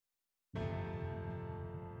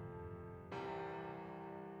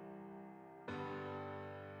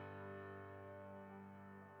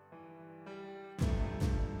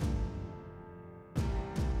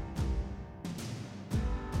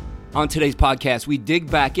On today's podcast, we dig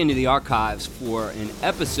back into the archives for an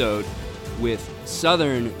episode with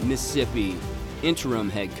Southern Mississippi interim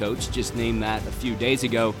head coach, just named that a few days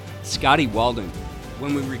ago, Scotty Walden.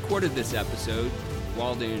 When we recorded this episode,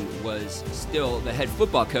 Walden was still the head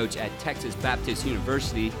football coach at Texas Baptist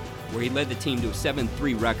University, where he led the team to a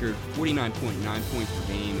 7-3 record, 49.9 points per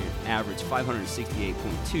game, and averaged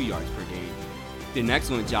 568.2 yards per game. Did an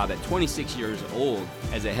excellent job at 26 years old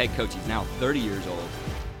as a head coach. He's now 30 years old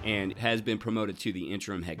and has been promoted to the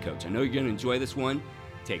interim head coach. I know you're going to enjoy this one.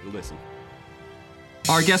 Take a listen.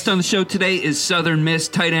 Our guest on the show today is Southern Miss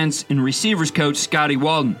tight ends and receivers coach Scotty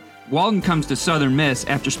Walden. Walden comes to Southern Miss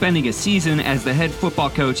after spending a season as the head football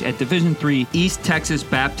coach at Division III East Texas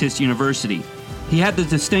Baptist University. He had the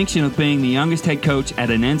distinction of being the youngest head coach at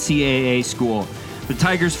an NCAA school. The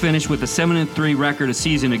Tigers finished with a 7-3 record a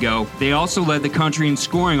season ago. They also led the country in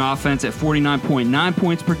scoring offense at 49.9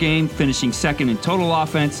 points per game, finishing second in total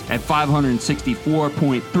offense at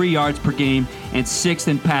 564.3 yards per game, and sixth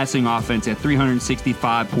in passing offense at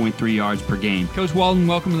 365.3 yards per game. Coach Walden,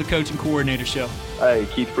 welcome to the Coach and Coordinator Show. Hey,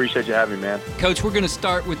 Keith, appreciate you having me, man. Coach, we're going to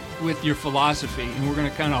start with your philosophy, and we're going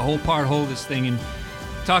to kind of hold this thing and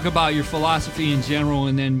talk about your philosophy in general,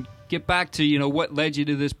 and then get back to, what led you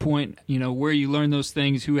to this point, where you learned those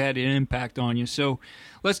things, who had an impact on you. So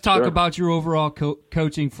let's talk about your overall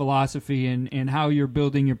coaching philosophy and how you're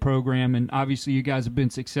building your program. And obviously you guys have been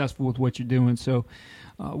successful with what you're doing. So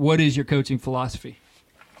what is your coaching philosophy?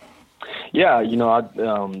 Yeah,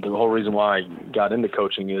 the whole reason why I got into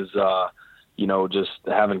coaching is, just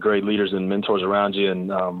having great leaders and mentors around you,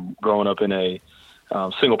 and growing up in a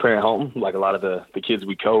single-parent home, like a lot of the kids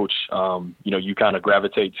we coach, you kind of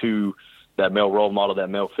gravitate to that male role model, that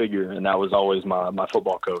male figure, and that was always my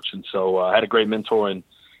football coach. And so I had a great mentor in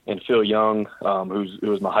Phil Young, who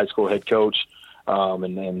was my high school head coach,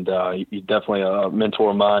 and he's definitely a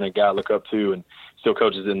mentor of mine, a guy I look up to, and still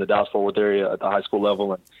coaches in the Dallas-Fort Worth area at the high school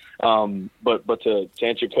level. And but to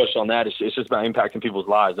answer your question on that, it's just about impacting people's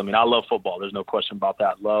lives. I mean, I love football. There's no question about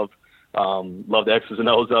that. Love the X's and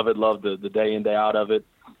O's of it, love the day in, day out of it.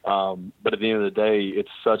 But at the end of the day, it's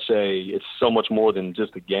so much more than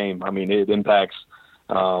just a game. I mean, it impacts,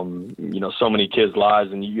 so many kids'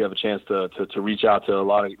 lives, and you have a chance to reach out to a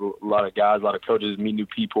lot of guys, a lot of coaches, meet new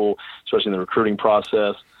people, especially in the recruiting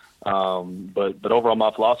process. But overall,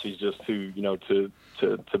 my philosophy is just to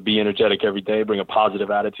be energetic every day, bring a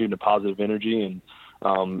positive attitude and a positive energy, and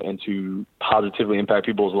to positively impact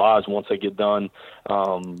people's lives once they get done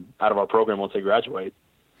out of our program, once they graduate.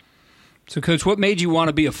 So, Coach, what made you want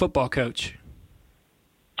to be a football coach?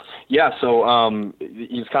 Yeah, so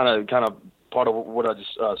it's kind of part of what I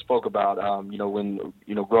just spoke about. When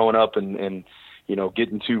growing up and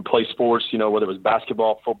getting to play sports, whether it was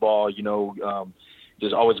basketball, football,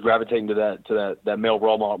 just always gravitating to that male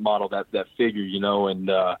role model, that figure,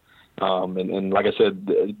 and like I said,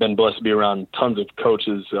 been blessed to be around tons of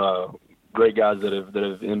coaches, great guys that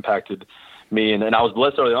have impacted me, and I was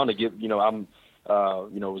blessed early on to get,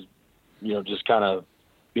 just kind of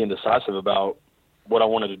being decisive about what I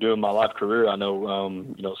wanted to do in my life career. I know,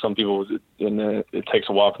 some people, it takes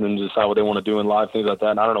a while for them to decide what they want to do in life, things like that,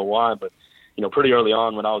 and I don't know why, but pretty early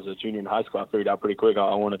on when I was a junior in high school, I figured out pretty quick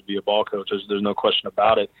I wanted to be a ball coach. There's no question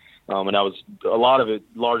about it, and I was a lot of it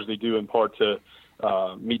largely due in part to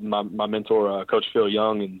meeting my mentor, Coach Phil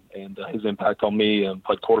Young, and his impact on me, and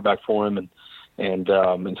played quarterback for him, and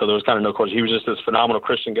so there was kind of no question. He was just this phenomenal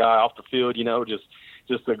Christian guy off the field,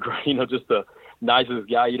 just a great, just the nicest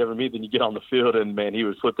guy you'd ever meet. Then you get on the field, and man, he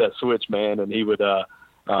would flip that switch, man, and he would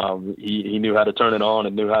he knew how to turn it on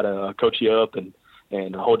and knew how to coach you up and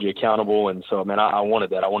hold you accountable. And so, man, I wanted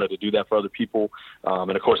that. I wanted to do that for other people.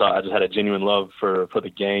 And of course, I just had a genuine love for the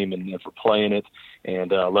game and for playing it,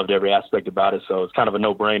 and loved every aspect about it. So it's kind of a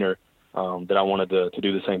no-brainer that I wanted to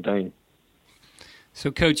do the same thing. So,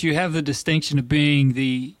 Coach, you have the distinction of being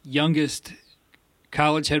the youngest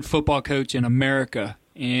college head football coach in America,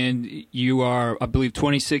 and you are, I believe,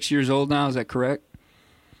 26 years old now. Is that correct?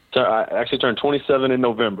 I actually turned 27 in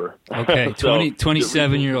November. Okay,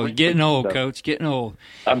 27-year-old. Getting old, Coach, getting old.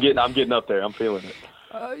 I'm getting up there. I'm feeling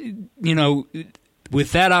it.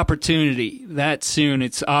 With that opportunity that soon,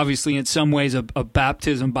 it's obviously in some ways a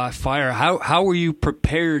baptism by fire. How were you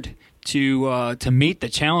prepared to meet the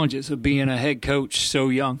challenges of being a head coach so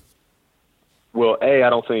young? Well, I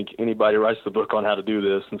don't think anybody writes the book on how to do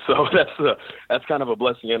this, and so that's kind of a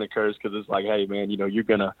blessing and a curse, because it's like, hey, man, you're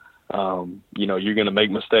gonna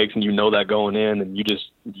make mistakes, and that going in, and you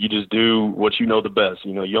just do what you know the best.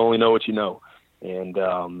 You only know what you know, and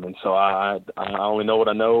so I only know what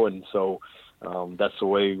I know, and so that's the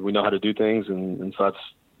way we know how to do things, and so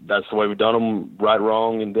that's the way we've done them, right,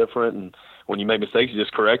 wrong, and different. And when you make mistakes, you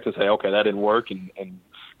just correct and say, okay, that didn't work, and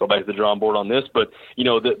go back to the drawing board on this. But,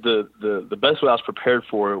 the best way I was prepared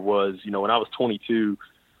for it was, when I was 22,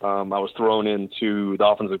 I was thrown into the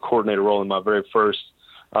offensive coordinator role in my very first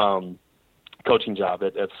coaching job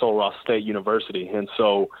at Sul Ross State University. And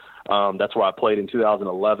so that's where I played in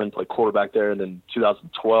 2011, played quarterback there, and then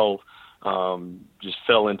 2012 just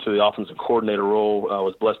fell into the offensive coordinator role. I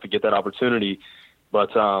was blessed to get that opportunity.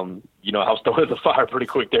 But, I was thrown in the fire pretty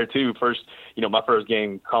quick there, too. First, my first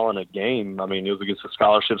game calling a game, it was against a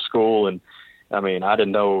scholarship school. And, I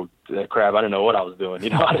didn't know crap. I didn't know what I was doing.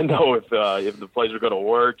 I didn't know if the plays were going to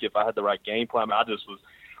work, if I had the right game plan. I just was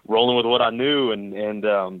rolling with what I knew.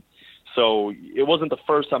 And so it wasn't the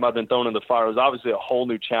first time I've been thrown in the fire. It was obviously a whole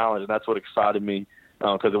new challenge, and that's what excited me.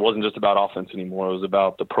 Because it wasn't just about offense anymore. It was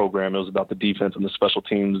about the program. It was about the defense and the special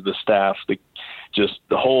teams, the staff, the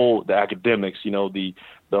academics, the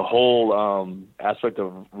whole aspect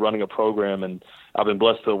of running a program. And I've been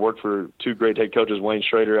blessed to work for two great head coaches, Wayne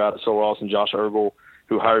Schrader out at Sul Ross and Josh Ergel,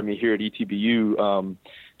 who hired me here at ETBU.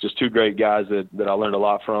 Just two great guys that I learned a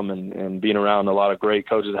lot from, and being around a lot of great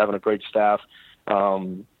coaches, having a great staff.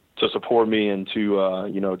 To support me and to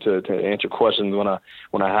answer questions when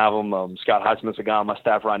I have them. Scott Heitzman's a guy on my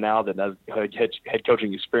staff right now that has head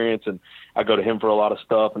coaching experience, and I go to him for a lot of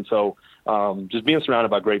stuff. And so just being surrounded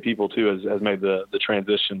by great people too has made the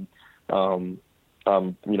transition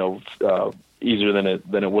easier than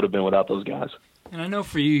it would have been without those guys. And I know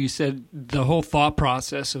for you said the whole thought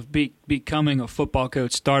process of becoming a football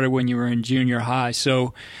coach started when you were in junior high.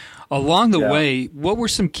 So along the way, what were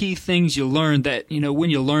some key things you learned that, when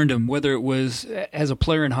you learned them, whether it was as a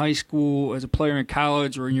player in high school, as a player in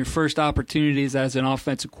college, or in your first opportunities as an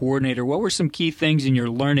offensive coordinator, what were some key things in your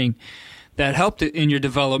learning that helped in your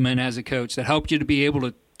development as a coach, that helped you to be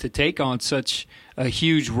able to take on such a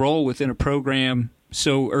huge role within a program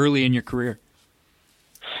so early in your career?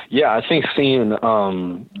 Yeah, I think seeing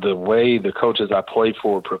the way the coaches I played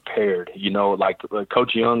for prepared, like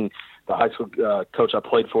Coach Young, the high school coach I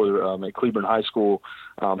played for at Cleburne High School,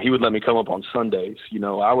 he would let me come up on Sundays.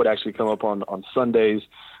 I would actually come up on Sundays.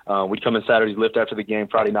 We'd come in Saturdays, lift after the game,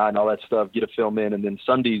 Friday night, and all that stuff, get a film in. And then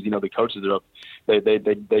Sundays, the coaches are up.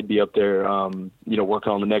 They'd be up there,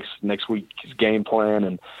 working on the next week's game plan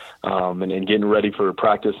and getting ready for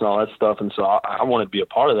practice and all that stuff. And so I wanted to be a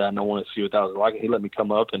part of that, and I wanted to see what that was like. He let me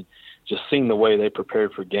come up and just seeing the way they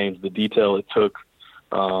prepared for games, the detail it took.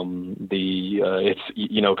 Because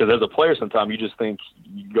as a player, sometimes you just think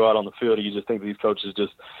you go out on the field and you just think these coaches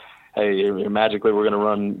just, hey, magically we're going to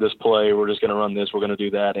run this play, we're just going to run this, we're going to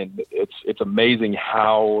do that, and it's amazing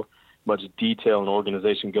how much detail and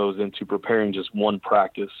organization goes into preparing just one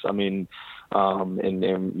practice. We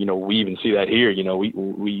even see that here.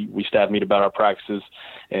 We staff meet about our practices,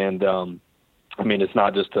 and it's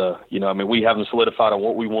not just we haven't solidified on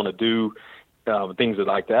what we want to do. Things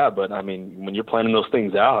like that, but when you're planning those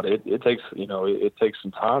things out, it takes it takes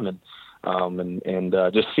some time, and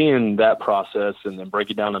just seeing that process and then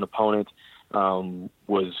break it down an opponent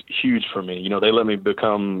was huge for me. They let me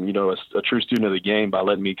become a true student of the game by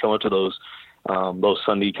letting me come up to those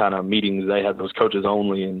Sunday kind of meetings. They had those coaches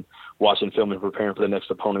only, and watching film and preparing for the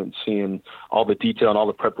next opponent, and seeing all the detail and all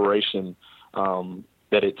the preparation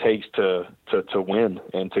that it takes to win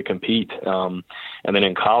and to compete. And then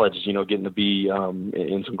in college, getting to be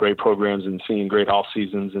in some great programs and seeing great off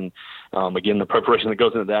seasons, and again, the preparation that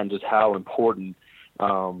goes into that, and just how important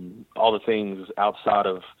all the things outside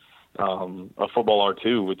of football are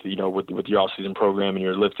too, with your off season program and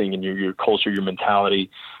your lifting and your culture, your mentality,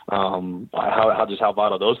 how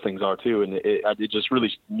vital those things are too. And it just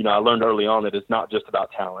really, I learned early on that it's not just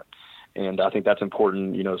about talent. And I think that's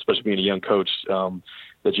important, especially being a young coach,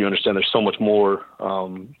 that you understand there's so much more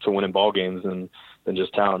to winning ball games than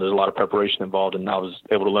just talent. There's a lot of preparation involved, and I was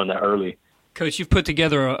able to learn that early. Coach, you've put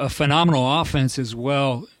together a phenomenal offense as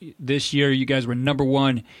well. This year, you guys were number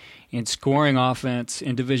one in scoring offense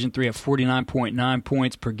in Division III at 49.9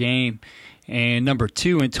 points per game, and number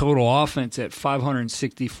two in total offense at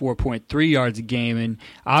 564.3 yards a game. And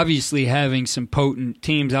obviously having some potent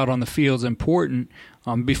teams out on the field is important.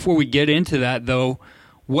 Before we get into that, though,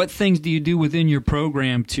 what things do you do within your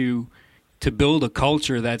program to build a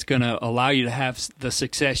culture that's going to allow you to have the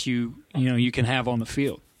success you can have on the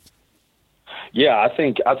field? Yeah, I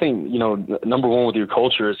think number one with your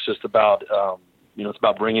culture, it's just about it's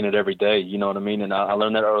about bringing it every day. You know what I mean? And I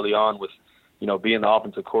learned that early on with being the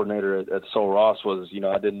offensive coordinator at Sul Ross was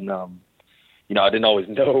I didn't always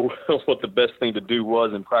know what the best thing to do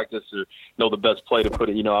was in practice, or know the best play to put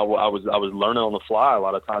it. I was learning on the fly a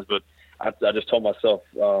lot of times, but I just told myself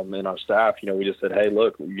and our staff, we just said, hey,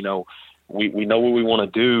 look, we know what we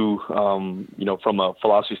want to do, from a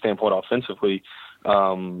philosophy standpoint offensively.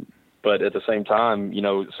 But at the same time,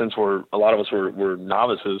 since a lot of us were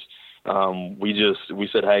novices, we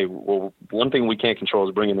said, hey, well, one thing we can't control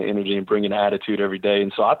is bringing the energy and bringing the attitude every day.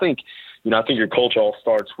 And so I think your culture all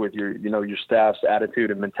starts with your staff's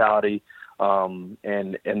attitude and mentality, and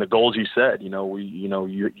the goals you set.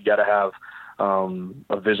 You got to have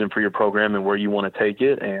a vision for your program and where you want to take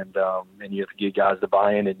it, and you have to get guys to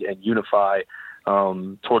buy in and unify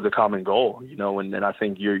toward the common goal. And I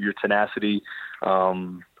think your tenacity,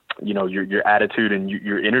 your attitude and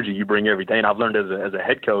your energy you bring every day. And I've learned as a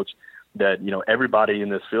head coach that, everybody in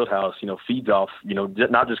this field house, feeds off,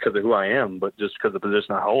 not just because of who I am, but just because of the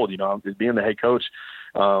position I hold. Being the head coach,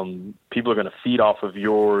 people are going to feed off of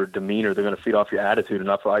your demeanor. They're going to feed off your attitude.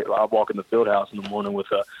 And I walk in the field house in the morning with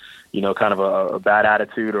kind of a bad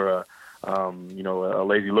attitude or a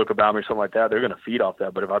lazy look about me or something like that. They're going to feed off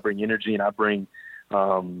that. But if I bring energy and I bring,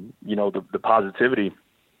 the positivity,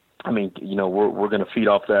 we're going to feed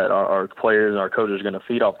off that. Our players and our coaches are going to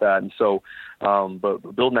feed off that. And so,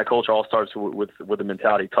 but building that culture all starts with the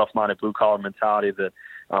mentality, tough-minded, blue-collar mentality that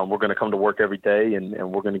we're going to come to work every day and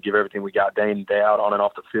we're going to give everything we got day in and day out on and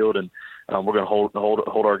off the field. And we're going to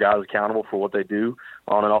hold our guys accountable for what they do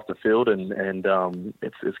on and off the field. And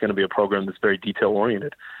it's going to be a program that's very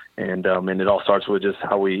detail-oriented. And it all starts with just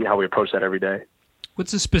how we approach that every day.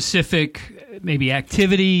 What's a specific maybe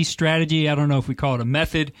activity, strategy, I don't know if we call it a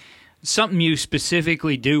method, something you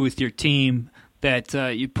specifically do with your team that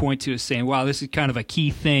you point to as saying, wow, this is kind of a key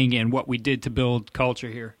thing in what we did to build culture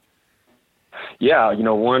here? Yeah,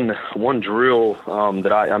 one drill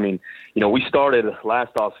that we started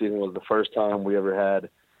last offseason was the first time we ever had,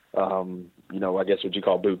 I guess what you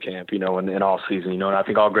call boot camp, in off season, and I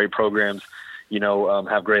think all great programs,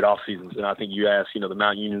 have great off seasons. And I think you ask, the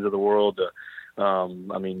Mount Unions of the world,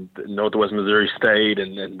 Northwest Missouri State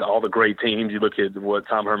and all the great teams. You look at what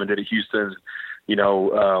Tom Herman did at Houston,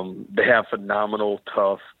 they have phenomenal,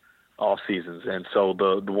 tough off seasons. And so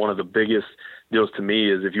the one of the biggest deals to me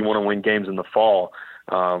is if you want to win games in the fall,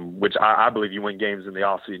 which I believe you win games in the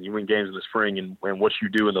off season, you win games in the spring, and what you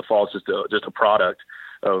do in the fall is just a product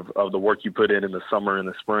of the work you put in the summer and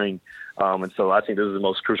the spring. And so I think this is the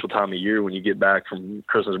most crucial time of year when you get back from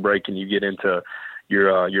Christmas break and you get into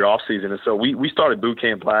your off season. And so we started boot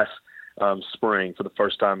camp last spring for the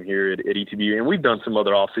first time here at ETBU, and we've done some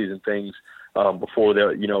other off season things before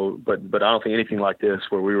that, but I don't think anything like this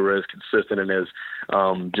where we were as consistent and as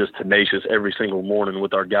just tenacious every single morning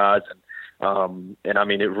with our guys. And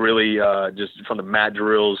it really just from the mat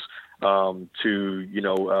drills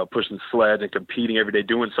to pushing sleds and competing every day,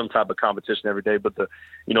 doing some type of competition every day. But the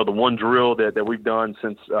one drill that we've done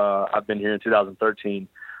since I've been here in 2013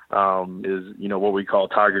 is what we call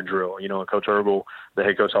Tiger Drill. And Coach Ergel, the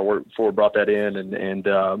head coach I worked for, brought that in,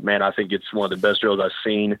 and man, I think it's one of the best drills I've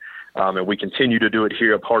seen. And we continue to do it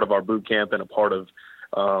here, a part of our boot camp and a part of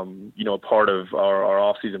our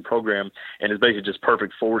off-season program, and it's basically just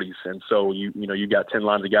perfect 40s. And so you got 10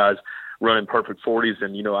 lines of guys running perfect 40s,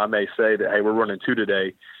 and I may say that, hey, we're running 2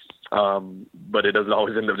 today, but it doesn't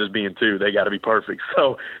always end up just being 2. They got to be perfect.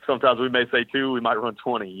 So sometimes we may say 2, we might run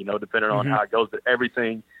 20, depending on how it goes. But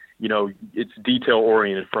everything, it's detail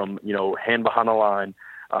oriented from hand behind the line.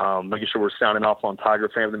 Making sure we're sounding off on Tiger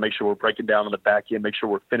Family, make sure we're breaking down on the back end, make sure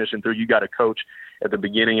we're finishing through. You got a coach at the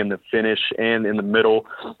beginning and the finish and in the middle,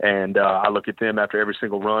 and I look at them after every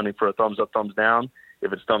single run and for a thumbs up, thumbs down.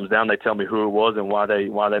 If it's thumbs down, they tell me who it was and why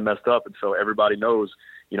they messed up, and so everybody knows.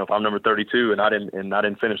 If I'm number 32 and I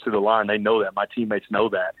didn't finish through the line, they know that. My teammates know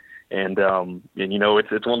that, and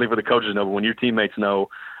it's one thing for the coaches to know, but when your teammates know,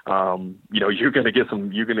 you're going to get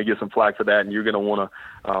some flack for that, and you're going to want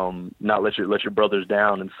to not let your brothers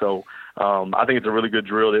down. And so I think it's a really good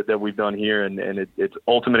drill that we've done here, and it's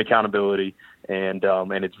ultimate accountability, and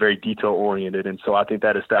it's very detail oriented. And so I think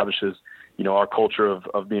that establishes our culture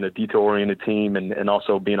of being a detail oriented team, and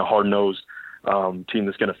also being a hard nosed team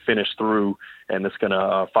that's going to finish through and that's going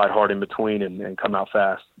to fight hard in between and come out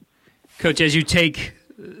fast. Coach, as you take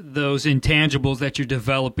those intangibles that you're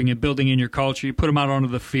developing and building in your culture, you put them out onto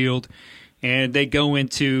the field, and they go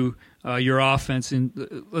into your offense.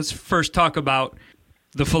 And let's first talk about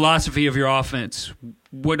the philosophy of your offense.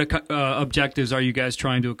 What objectives are you guys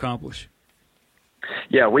trying to accomplish?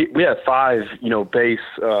 Yeah, we have 5, base,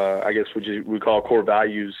 I guess we call core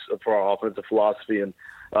values for our offensive philosophy. And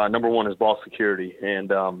number 1 is ball security.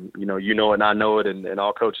 And, it and I know it, and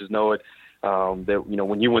all coaches know it. That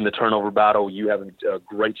when you win the turnover battle, you have a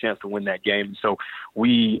great chance to win that game. So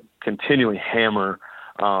we continually hammer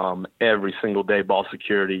every single day, ball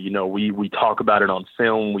security. You know, we talk about it on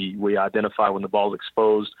film. We identify when the ball's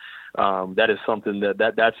exposed. That is something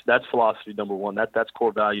that's philosophy number one. That's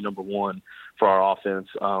core value number one for our offense,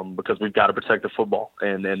 because we've got to protect the football,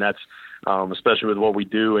 and that's especially with what we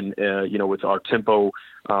do, and you know, with our tempo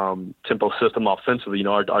system offensively. You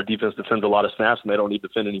know, our defense defends a lot of snaps, and they don't need to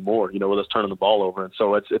defend anymore. You know, with us turning the ball over, and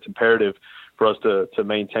so it's imperative for us to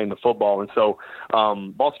maintain the football. And so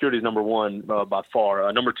ball security is number one by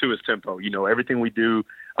far. Number two is tempo. You know, everything we do,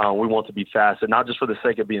 we want to be fast, and not just for the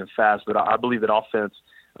sake of being fast, but I believe that offense.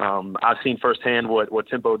 I've seen firsthand what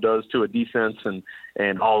tempo does to a defense, and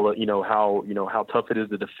all how tough it is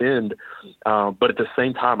to defend. But at the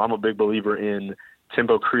same time, I'm a big believer in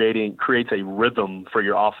tempo creates a rhythm for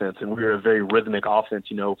your offense, and we're a very rhythmic offense.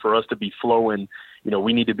 You know, for us to be flowing, you know,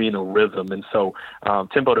 we need to be in a rhythm, and so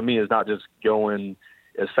tempo to me is not just going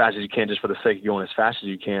as fast as you can just for the sake of going as fast as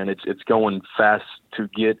you can. It's going fast to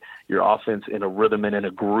get your offense in a rhythm and in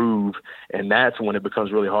a groove, and that's when it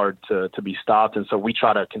becomes really hard to be stopped. And so we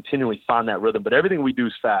try to continually find that rhythm, but everything we do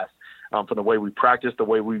is fast. From the way we practice, the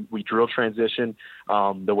way we drill transition,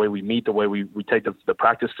 the way we meet, the way we take the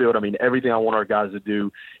practice field. I mean, everything I want our guys to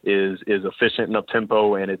do is efficient and up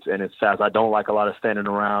tempo, and it's fast. I don't like a lot of standing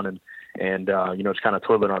around and you know, it's kind of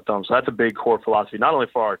twiddling our thumbs. So that's a big core philosophy, not only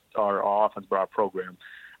for our offense, but our program.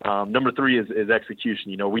 Number three is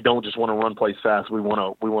execution. You know, we don't just want to run plays fast. We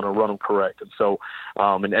want to run them correct. And so,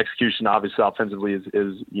 and execution, obviously, offensively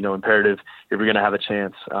is you know, imperative if you're going to have a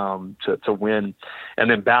chance to win.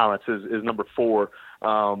 And then balance is number four.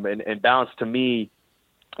 And balance to me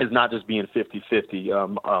is not just being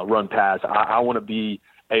 50-50 run pass. I want to be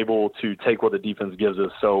able to take what the defense gives us.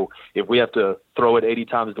 So if we have to throw it 80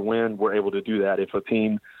 times to win, we're able to do that. If a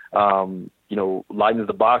team, you know, lightens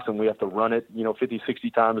the box and we have to run it, you know, 50, 60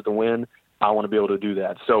 times to win, I want to be able to do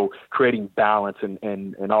that. So creating balance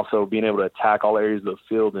and also being able to attack all areas of the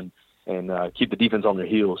field and keep the defense on their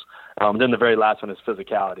heels. Then the very last one is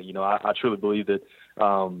physicality. You know, I truly believe that,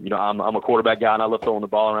 you know, I'm a quarterback guy and I love throwing the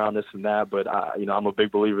ball around, this and that, but you know, I'm a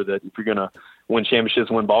big believer that if you're going to win championships,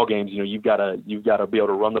 win ball games, you know, you've got to be able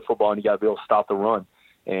to run the football, and you got to be able to stop the run.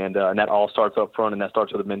 And that all starts up front, and that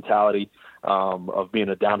starts with the mentality of being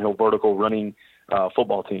a downhill vertical running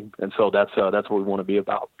football team. And so that's what we want to be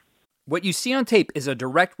about. What you see on tape is a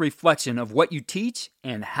direct reflection of what you teach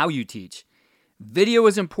and how you teach. Video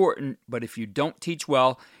is important, but if you don't teach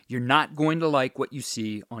well, you're not going to like what you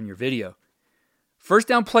see on your video. First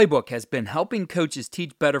Down Playbook has been helping coaches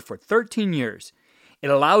teach better for 13 years. It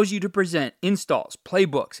allows you to present installs,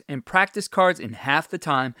 playbooks, and practice cards in half the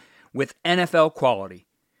time with NFL quality.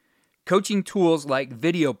 Coaching tools like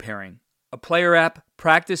video pairing, a player app,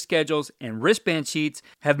 practice schedules, and wristband sheets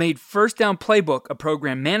have made First Down Playbook a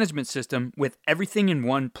program management system with everything in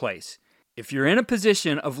one place. If you're in a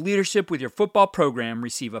position of leadership with your football program,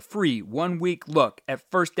 receive a free 1-week look at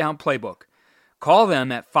First Down Playbook. Call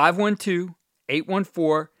them at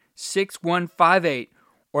 512-814-6158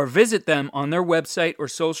 or visit them on their website or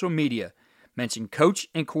social media. Mention Coach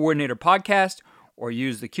and Coordinator Podcast or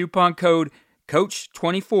use the coupon code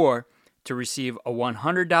COACH24 to receive a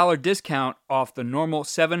 $100 discount off the normal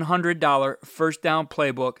 $700 First Down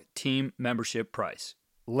Playbook team membership price.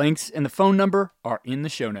 Links and the phone number are in the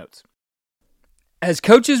show notes. As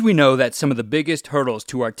coaches, we know that some of the biggest hurdles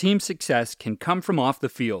to our team's success can come from off the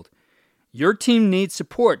field. Your team needs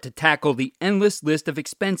support to tackle the endless list of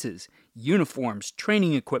expenses, uniforms,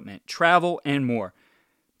 training equipment, travel, and more.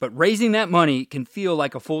 But raising that money can feel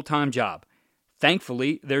like a full-time job.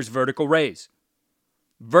 Thankfully, there's Vertical Raise.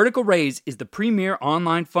 Vertical Raise is the premier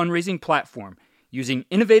online fundraising platform using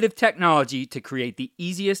innovative technology to create the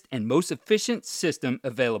easiest and most efficient system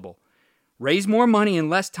available. Raise more money in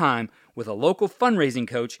less time with a local fundraising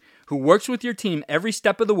coach who works with your team every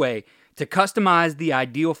step of the way to customize the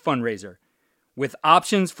ideal fundraiser. With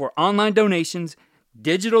options for online donations,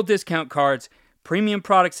 digital discount cards, premium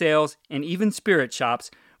product sales, and even spirit shops,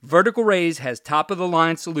 Vertical Raise has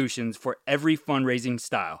top-of-the-line solutions for every fundraising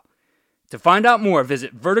style. To find out more,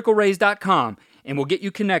 visit verticalraise.com and we'll get you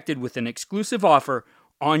connected with an exclusive offer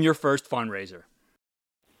on your first fundraiser.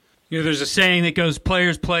 You know, there's a saying that goes,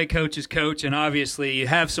 players play, coaches coach, and obviously you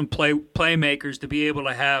have some playmakers to be able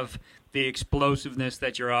to have the explosiveness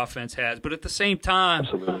that your offense has. But at the same time,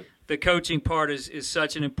 Absolutely. The coaching part is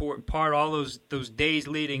such an important part, all those days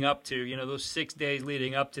leading up to, you know, those 6 days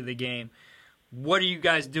leading up to the game. What are you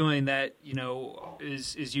guys doing that, you know,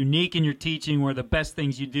 is unique in your teaching, or the best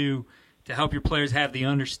things you do to help your players have the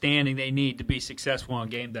understanding they need to be successful on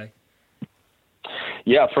game day?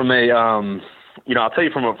 Yeah, from a you know, I'll tell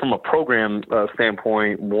you from a program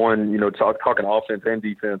standpoint, one, you know, talking offense and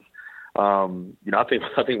defense, I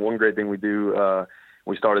think one great thing we do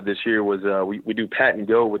we started this year was we do pat and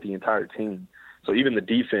go with the entire team. So even the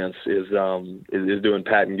defense is doing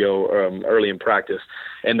pat and go early in practice,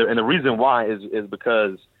 and the reason why is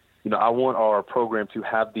because I want our program to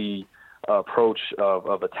have the approach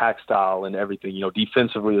of attack style and everything.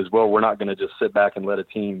 Defensively as well, we're not going to just sit back and let a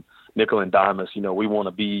team nickel and dime us. We want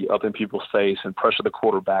to be up in people's face and pressure the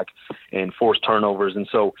quarterback and force turnovers. And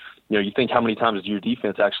so, you think how many times does your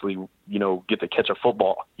defense actually, get to catch a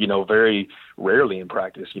football, very rarely in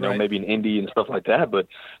practice, right. Maybe in Indy and stuff like that. But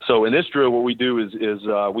so in this drill, what we do is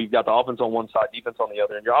we've got the offense on one side, defense on the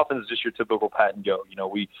other, and your offense is just your typical pat and go.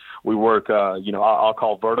 We work, I'll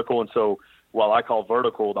call vertical. And so while I call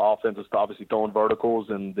vertical, the offense is obviously throwing verticals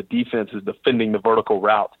and the defense is defending the vertical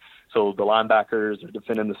route. So the linebackers are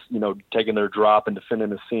defending this, taking their drop and defending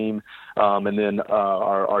the seam. And then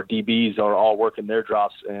our DBs are all working their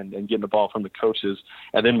drops and getting the ball from the coaches.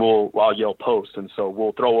 And then I'll yell post. And so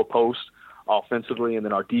we'll throw a post offensively, and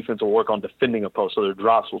then our defense will work on defending a post, so their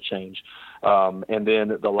drops will change. And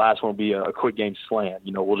then the last one will be a quick game slant.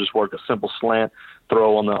 We'll just work a simple slant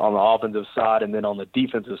throw on the offensive side, and then on the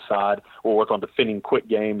defensive side, we'll work on defending quick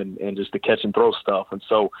game and just the catch and throw stuff. And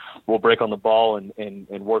so we'll break on the ball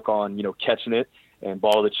and work on catching it and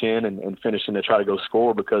ball to the chin and finishing to try to go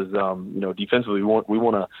score because defensively we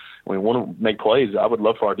want to make plays. I would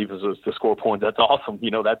love for our defense to score points. That's awesome.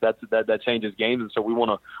 That changes games, and so we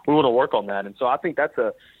want to work on that. And so I think that's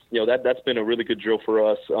that's been a really good drill for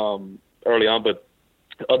us early on. But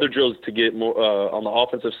other drills to get more on the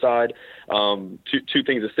offensive side, two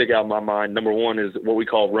things that stick out in my mind. Number one is what we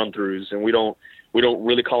call run-throughs, and we don't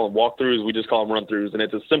really call them walk-throughs. We just call them run-throughs, and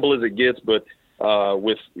it's as simple as it gets. But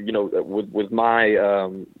with my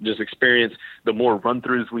just experience, the more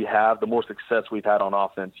run-throughs we have, the more success we've had on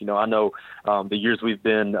offense. I know the years we've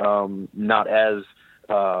been not as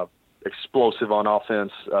explosive on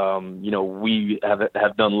offense, we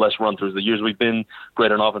have done less run-throughs. The years we've been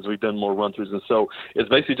great on offense, we've done more run-throughs. And so it's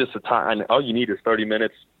basically just a time, all you need is 30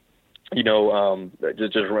 minutes.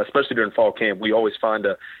 Just especially during fall camp, we always find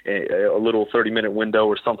a little 30-minute window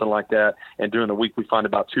or something like that. And during the week, we find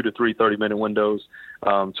about 2 to 3 30-minute windows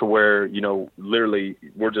to where, literally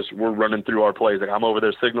we're running through our plays. Like I'm over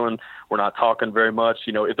there signaling. We're not talking very much.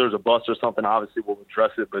 If there's a bust or something, obviously we'll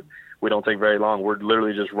address it, but we don't take very long. We're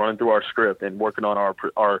literally just running through our script and working on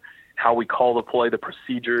our how we call the play, the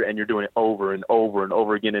procedure, and you're doing it over and over and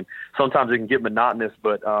over again. And sometimes it can get monotonous,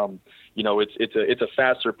 but it's a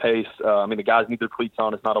faster pace. The guys need their cleats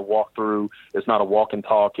on. It's not a walkthrough. It's not a walk and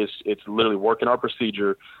talk. It's literally working our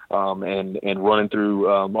procedure and running through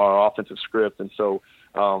our offensive script. And so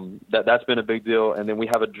that's been a big deal. And then we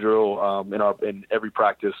have a drill in every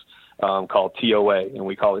practice called TOA, and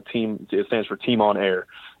we call it team. It stands for Team on Air.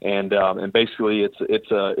 And basically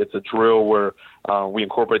it's a drill where we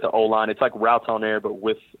incorporate the O-line. It's like routes on air, but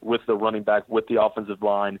with the running back, with the offensive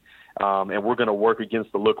line. And we're going to work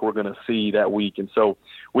against the look we're going to see that week. And so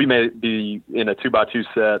we may be in a 2x2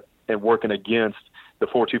 set and working against the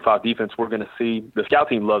 4-2-5 defense. We're going to see the scout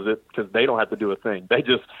team loves it because they don't have to do a thing.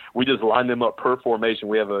 We just line them up per formation.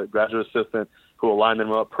 We have a graduate assistant who will line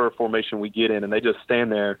them up per formation we get in, and they just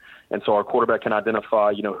stand there. And so our quarterback can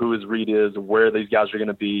identify, who his read is, where these guys are going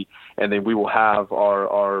to be, and then we will have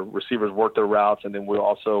our receivers work their routes, and then we'll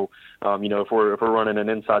also, if we're running an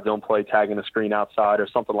inside zone play, tagging a screen outside or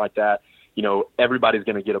something like that, everybody's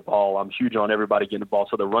going to get a ball. I'm huge on everybody getting a ball.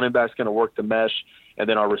 So the running back's going to work the mesh, and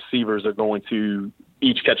then our receivers are going to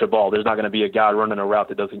each catch a ball. There's not going to be a guy running a route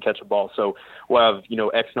that doesn't catch a ball. So we'll have,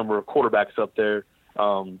 X number of quarterbacks up there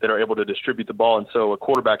that are able to distribute the ball. And so a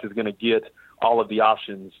quarterback is going to get all of the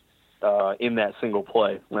options in that single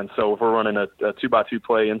play. And so if we're running a 2x2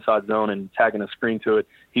 play inside zone and tagging a screen to it,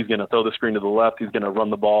 he's going to throw the screen to the left. He's going to run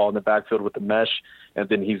the ball in the backfield with the mesh, and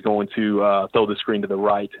then he's going to throw the screen to the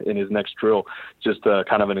right in his next drill. Just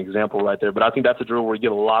kind of an example right there. But I think that's a drill where you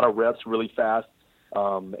get a lot of reps really fast,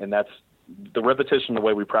 and that's the repetition. The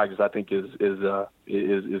way we practice, I think, is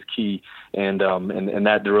key, and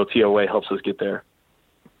that drill TOA helps us get there.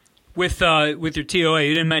 With your TOA,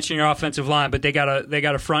 you didn't mention your offensive line, but they got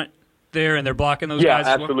a front there, and they're blocking those guys.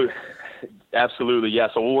 Yeah, absolutely, absolutely. Yeah,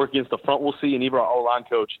 so we'll work against the front. We'll see, and even our O-line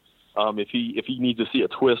coach, if he needs to see a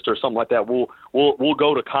twist or something like that, we'll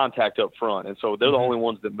go to contact up front, and so they're the only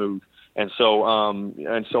ones that move. And so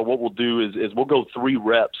what we'll do is we'll go 3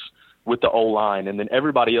 reps with the O-line, and then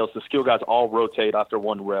everybody else, the skill guys, all rotate after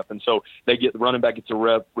 1 rep, and so the running back gets a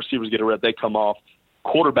rep, receivers get a rep, they come off.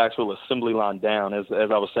 Quarterbacks will assembly line down, as I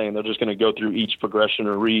was saying. They're just going to go through each progression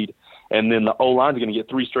or read, and then the O-line is going to get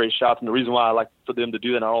 3 straight shots. And the reason why I like for them to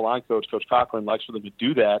do that, our O-line coach, Coach Cochran, likes for them to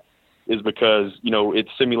do that is because, it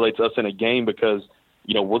simulates us in a game because,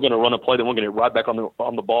 we're going to run a play, then we're going to get right back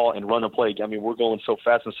on the ball and run a play. I mean, we're going so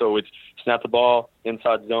fast, and so it's snap the ball,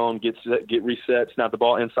 inside zone, get reset, snap the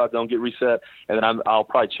ball, inside zone, get reset, and then I'll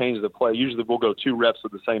probably change the play. Usually we'll go 2 reps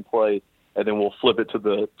of the same play, and then we'll flip it to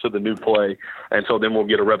the new play, and so then we'll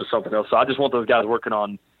get a rep of something else. So I just want those guys working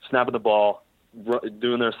on snapping the ball,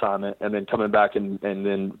 doing their assignment, and then coming back and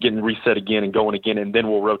then getting reset again and going again, and then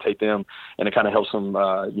we'll rotate them, and it kind of helps them,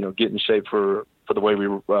 get in shape for the way we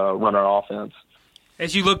run our offense.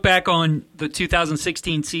 As you look back on the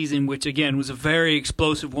 2016 season, which, again, was a very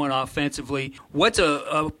explosive one offensively, what's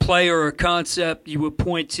a play or a concept you would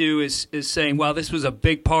point to as saying, wow, this was a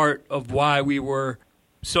big part of why we were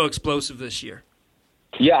so explosive this year?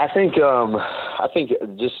 Yeah, I think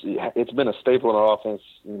just it's been a staple in our offense,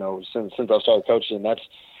 since I started coaching, and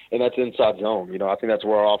that's inside zone. I think that's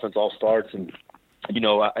where our offense all starts, and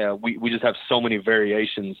we just have so many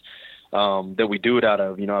variations that we do it out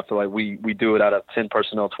of. I feel like we do it out of 10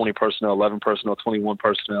 personnel, 20 personnel, 11 personnel, 21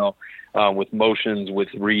 personnel, with motions, with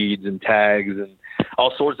reads and tags and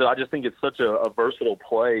all sorts of. I just think it's such a versatile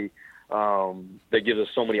play that gives us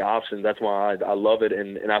so many options. That's why I love it,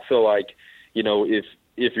 and I feel like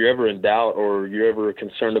if you're ever in doubt or you're ever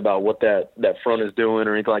concerned about what that front is doing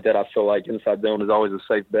or anything like that, I feel like inside zone is always a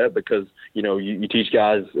safe bet because you teach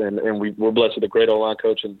guys, and we're blessed with a great O-line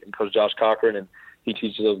coach and Coach Josh Cochran, and he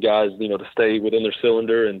teaches those guys, to stay within their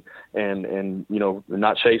cylinder and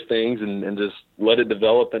not chase things and just let it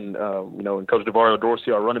develop. And, and Coach DeVario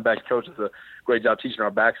Dorsey, our running backs coach, does a great job teaching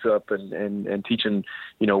our backs up and teaching,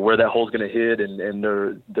 where that hole's going to hit and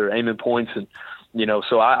their aiming points. And,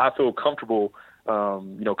 so I feel comfortable,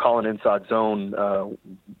 calling inside zone,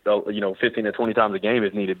 15 to 20 times a game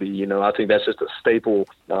if needed be. I think that's just a staple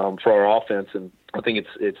for our offense, and I think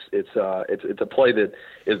it's a play that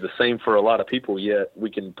is the same for a lot of people. Yet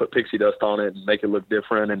we can put pixie dust on it and make it look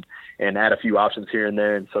different, and add a few options here and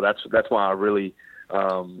there. And so that's why I really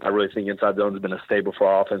think inside zone has been a staple for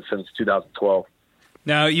our offense since 2012.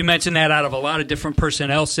 Now, you mentioned that out of a lot of different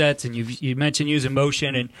personnel sets, and you mentioned using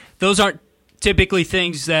motion, and those aren't typically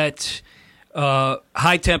things that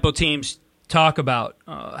high-tempo teams talk about.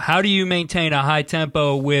 How do you maintain a high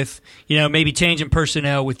tempo with, maybe changing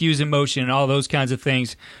personnel, with using motion and all those kinds of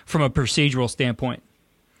things from a procedural standpoint?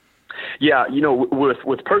 Yeah,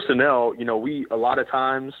 with personnel, we a lot of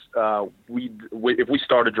times if we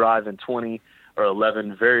start a drive in 20 or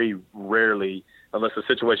 11, very rarely, unless the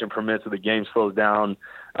situation permits or the game slows down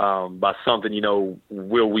by something,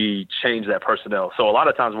 will we change that personnel? So a lot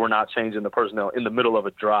of times we're not changing the personnel in the middle of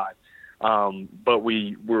a drive. But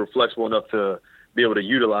we're flexible enough to be able to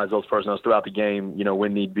utilize those personnel throughout the game,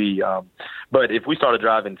 when need be. But if we start a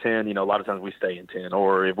drive in 10, a lot of times we stay in 10.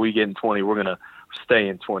 Or if we get in 20, we're going to stay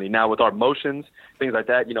in 20. Now, with our motions, things like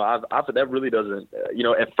that, that really doesn't,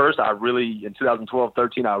 at first in 2012,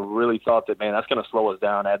 13, I really thought that, man, that's going to slow us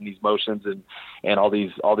down, adding these motions and all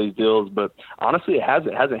these deals. But honestly, it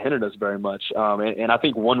hasn't hindered us very much. And I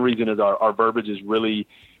think one reason is our verbiage is really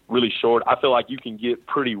short. I feel like you can get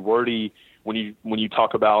pretty wordy when you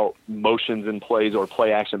talk about motions and plays or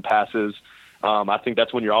play action passes. I think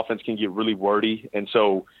that's when your offense can get really wordy. And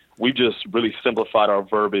so we've just really simplified our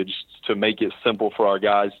verbiage to make it simple for our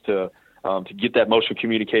guys to get that motion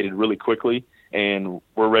communicated really quickly. And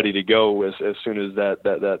we're ready to go as soon as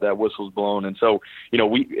that whistle's blown. And so,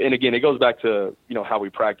 and again, it goes back to, how we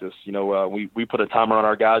practice. We put a timer on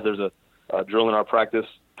our guys. There's a drill in our practice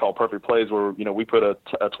called Perfect Plays where, we put a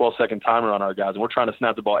 12-second timer on our guys, and we're trying to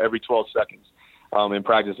snap the ball every 12 seconds in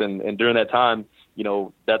practice. And during that time,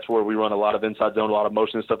 that's where we run a lot of inside zone, a lot of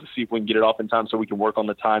motion and stuff to see if we can get it off in time so we can work on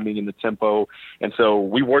the timing and the tempo. And so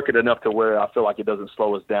we work it enough to where I feel like it doesn't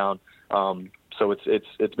slow us down. So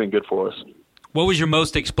it's been good for us. What was your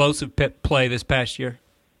most explosive play this past year?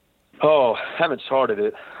 Oh, haven't charted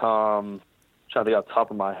it. Trying to think off the top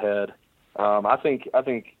of my head. I think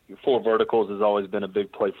 4 verticals has always been a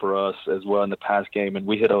big play for us as well in the pass game, and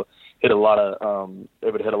we hit a lot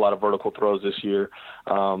of vertical throws this year.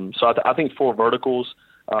 So I think 4 verticals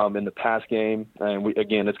in the pass game, and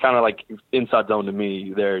it's kind of like inside zone to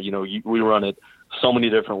me. There, we run it so many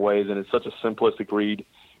different ways, and it's such a simplistic read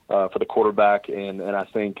for the quarterback, and I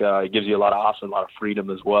think it gives you a lot of options, a lot of freedom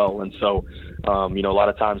as well. And so, a lot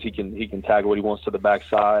of times he can tag what he wants to the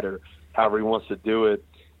backside or however he wants to do it.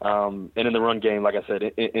 And in the run game, like I said,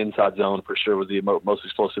 inside zone for sure was the most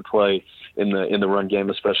explosive play in the run game,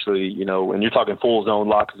 especially, and you're talking full zone,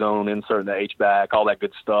 lock zone, inserting the H-back, all that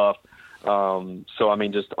good stuff. So,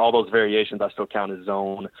 just all those variations I still count as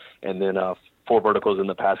zone. And then 4 verticals in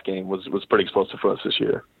the pass game was pretty explosive for us this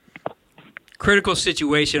year. critical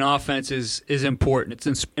situation offense is important.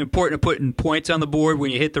 It's important to putting points on the board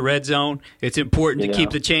when you hit the red zone. It's important to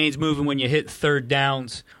keep the chains moving when you hit third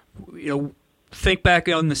downs. Think back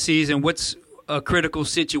on the season. What's a critical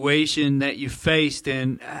situation that you faced,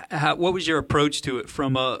 and what was your approach to it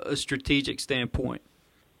from a strategic standpoint?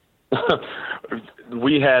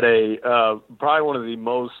 We had probably one of the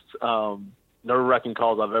most nerve-wracking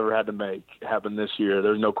calls I've ever had to make happen this year.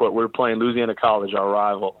 There's no quote. We were playing Louisiana College, our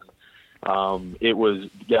rival. It was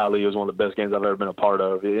one of the best games I've ever been a part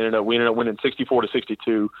of. We ended up winning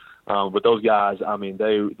 64-62. But those guys, I mean,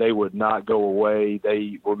 they would not go away.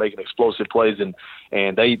 They were making explosive plays, and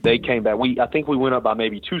they came back. I think we went up by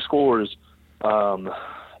maybe 2 scores. It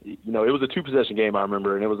was a 2-possession game, I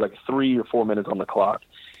remember, and it was like 3 or 4 minutes on the clock.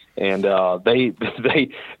 And they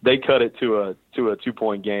cut it to a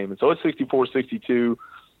 2-point game. And so it's 64-62.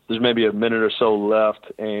 There's maybe a minute or so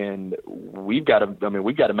left, and we've got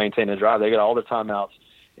to maintain a drive. They got all their timeouts,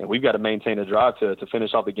 and we've got to maintain a drive to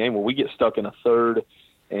finish off the game. Well, we get stuck in a third,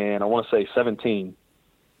 and I want to say 17.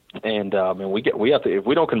 And we have to, if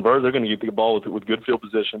we don't convert, they're going to get the ball with good field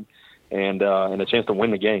position and a chance to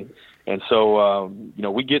win the game. And so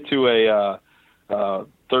we get to a 3rd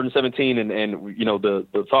and 17, and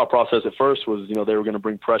the thought process at first was they were going to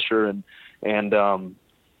bring pressure and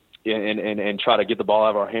try to get the ball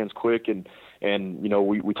out of our hands quick, and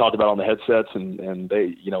we talked about it on the headsets, and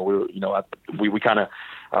they we kind of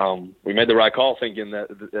we made the right call, thinking that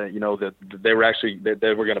that they were actually that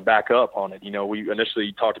they were going to back up on it. We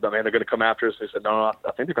initially talked about, man, they're going to come after us. They said, no,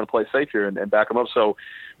 I think they're going to play safe here and back them up. So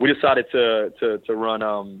we decided to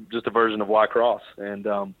run just a version of Y cross, and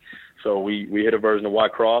so we hit a version of Y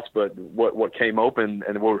cross, but what came open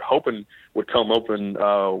and what we were hoping would come open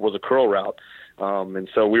was a curl route. And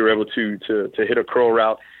so we were able to hit a curl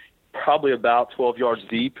route probably about 12 yards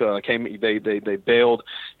deep. They bailed,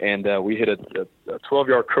 and we hit a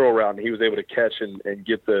 12-yard curl route, and he was able to catch and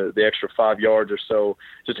get the extra 5 yards or so.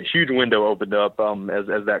 Just a huge window opened up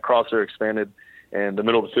as that crosser expanded, and the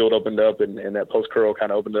middle of the field opened up, and that post curl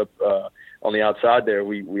kind of opened up on the outside there.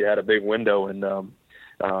 We had a big window, and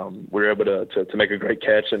we were able to make a great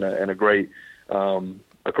catch and a great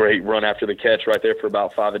run after the catch right there for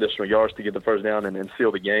about 5 additional yards to get the first down and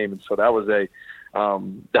seal the game. And so that was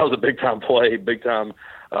a big time play, big time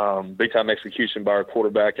execution by our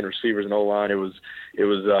quarterback and receivers and O-line. But it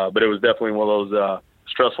was definitely one of those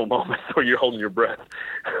stressful moments where you're holding your breath.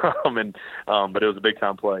 But it was a big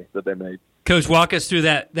time play that they made. Coach, walk us through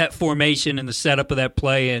that formation and the setup of that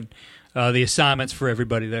play and the assignments for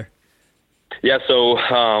everybody there. Yeah, so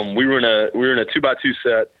we were in a 2-by-2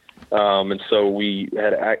 set. And so we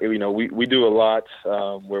had, we do a lot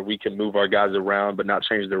where we can move our guys around but not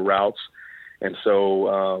change their routes. And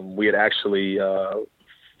so we had actually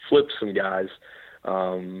flipped some guys,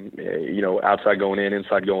 outside going in,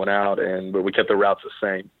 inside going out, but we kept the routes the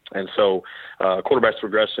same. And so quarterback's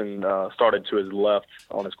progression started to his left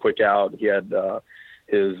on his quick out. He had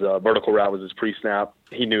his vertical route was his pre-snap.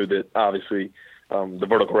 He knew that obviously the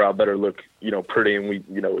vertical route better look, pretty, and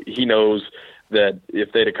he knows that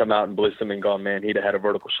if they'd have come out and blitzed him and gone, man, he'd have had a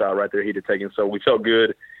vertical shot right there he'd have taken. So we felt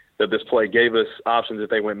good that this play gave us options if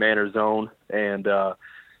they went man or zone. And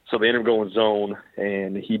so they ended up going zone,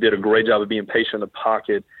 and he did a great job of being patient in the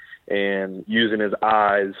pocket and using his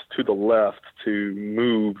eyes to the left to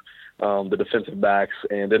move the defensive backs.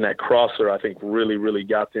 And then that crosser, I think, really, really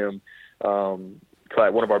got them.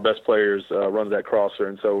 One of our best players runs that crosser,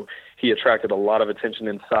 and so he attracted a lot of attention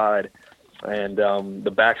inside. And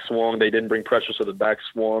the back swung. They didn't bring pressure, so the back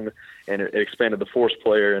swung, and it expanded the force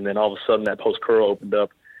player. And then all of a sudden, that post curl opened up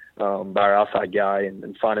by our outside guy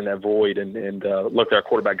and finding that void. And looked, our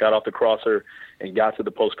quarterback got off the crosser and got to the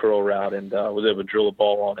post curl route and was able to drill the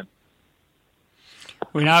ball on him.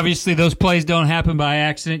 I mean, obviously, those plays don't happen by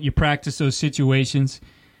accident. You practice those situations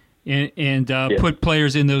and put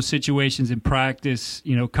players in those situations in practice,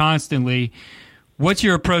 constantly. What's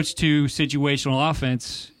your approach to situational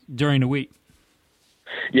offense during the week?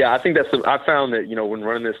 Yeah, I think I found that, when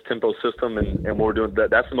running this tempo system and what we're doing,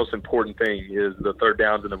 that's the most important thing is the third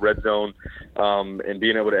downs in the red zone and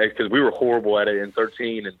being able to, because we were horrible at it in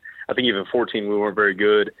 13, and I think even 14 we weren't very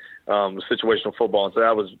good with situational football. And so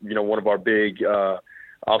that was, one of our big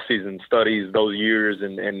off-season studies those years.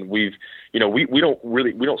 And we've, we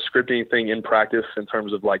don't script anything in practice in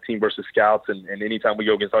terms of like team versus scouts. And anytime we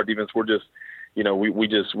go against our defense, we're just, we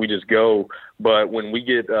just go. But when we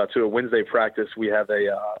get to a Wednesday practice, we've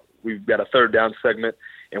got a third down segment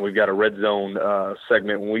and we've got a red zone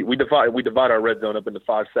segment. When we divide our red zone up into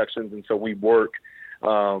 5 sections, and so we work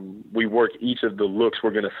each of the looks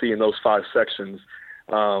we're going to see in those 5 sections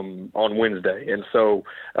on Wednesday. And so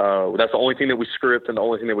that's the only thing that we script and the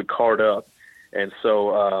only thing that we card up. And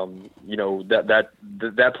so,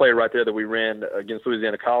 that play right there that we ran against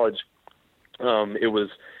Louisiana College, it was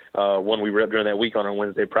one we read during that week on our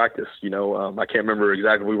Wednesday practice. I can't remember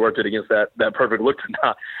exactly if we worked it against that perfect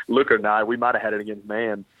look or not. We might have had it against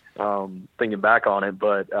man, thinking back on it,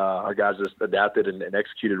 but our guys just adapted and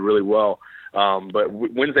executed really well. But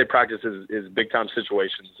Wednesday practice is big time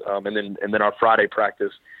situations, and then our Friday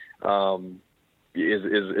practice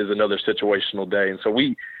is another situational day. And so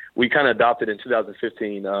we kind of adopted in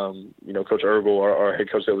 2015. Coach Ergel, our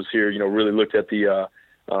head coach that was here, really looked at the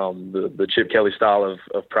Chip Kelly style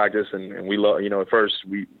of practice, and we love. At first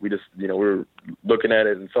we just we were looking at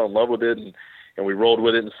it and fell in love with it, and we rolled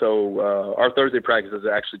with it. And so our Thursday practice has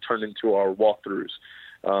actually turned into our walkthroughs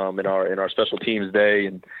in our special teams day,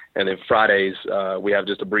 and then Fridays we have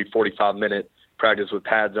just a brief 45-minute practice with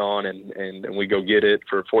pads on, and we go get it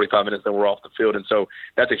for 45 minutes, then we're off the field. And so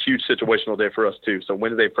that's a huge situational day for us too. So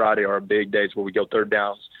Wednesday, Friday are our big days where we go third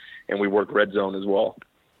downs and we work red zone as well.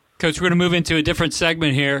 Coach, we're going to move into a different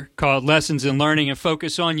segment here called Lessons in Learning and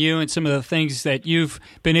focus on you and some of the things that you've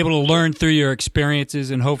been able to learn through your experiences,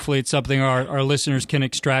 and hopefully it's something our listeners can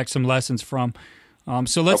extract some lessons from.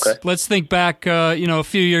 So let's think back, a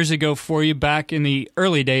few years ago for you, back in the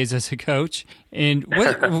early days as a coach. And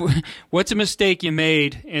what's a mistake you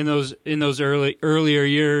made in those earlier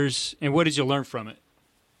years, and what did you learn from it?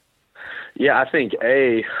 Yeah, I think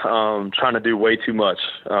trying to do way too much.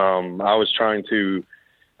 I was trying to.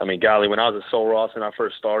 Golly, when I was at Sul Ross and I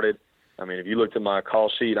first started, if you looked at my call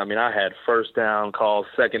sheet, I had first down calls,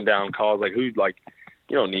 second down calls. You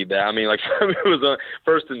don't need that. It was a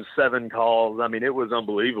 1st and 7 calls. It was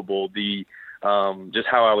unbelievable. The just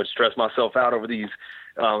how I would stress myself out over these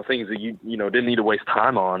things that you didn't need to waste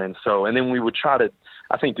time on. And then we would try to,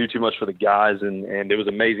 I think, do too much for the guys. And it was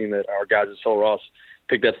amazing that our guys at Sul Ross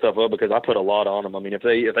picked that stuff up because I put a lot on them. If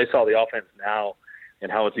they saw the offense now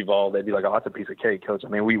and how it's evolved, they'd be like, "Oh, that's a piece of cake, Coach."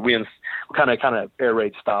 We kind of air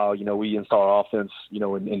raid style. We install our offense,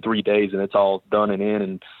 in 3 days, and it's all done and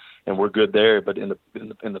in, and we're good there. But in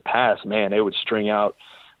the past, man, they would string out.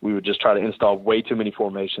 We would just try to install way too many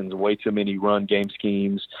formations, way too many run game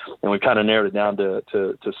schemes, and we kind of narrowed it down to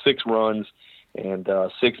 6 runs and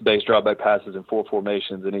 6 base dropback passes and 4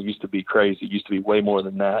 formations. And it used to be crazy. It used to be way more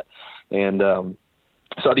than that. And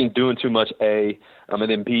so I think doing too much, and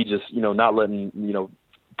then B, just not letting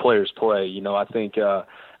players play. I think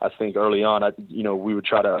early on, I would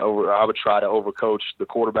try to overcoach the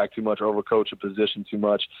quarterback too much, overcoach a position too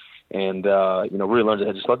much, and really learn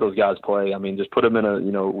to just let those guys play. Just put them in a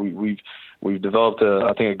we've developed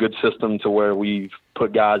I think a good system to where we've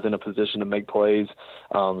put guys in a position to make plays.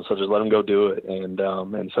 So just let them go do it, and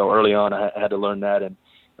so early on I had to learn that,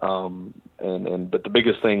 but the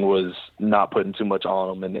biggest thing was not putting too much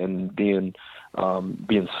on them and being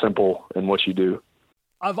simple in what you do.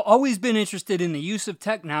 I've always been interested in the use of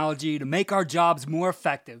technology to make our jobs more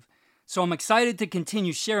effective, so I'm excited to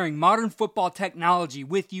continue sharing modern football technology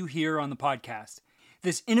with you here on the podcast.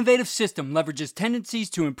 This innovative system leverages tendencies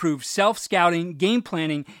to improve self-scouting, game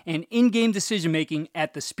planning, and in-game decision-making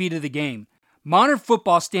at the speed of the game. Modern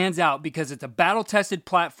football stands out because it's a battle-tested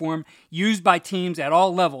platform used by teams at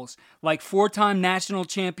all levels, like 4-time national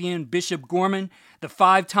champion Bishop Gorman, the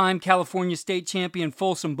 5-time California state champion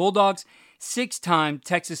Folsom Bulldogs, 6-time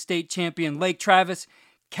Texas state champion Lake Travis,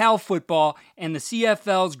 Cal football, and the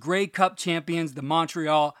CFL's Grey Cup champions, the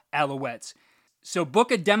Montreal Alouettes. So book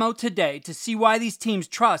a demo today to see why these teams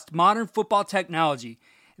trust modern football technology.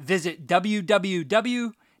 Visit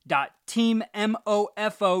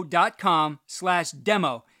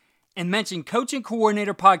www.teammofo.com/demo and mention Coach and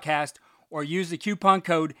Coordinator Podcast or use the coupon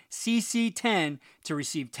code CC10 to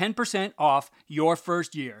receive 10% off your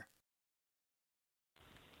first year.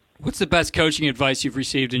 What's the best coaching advice you've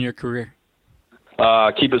received in your career?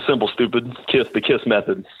 Keep it simple, stupid. The KISS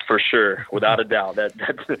method, for sure, without a doubt. That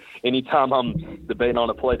anytime I'm debating on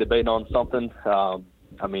a play, debating on something, I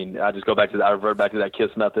just I revert back to that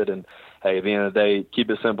KISS method. And hey, at the end of the day,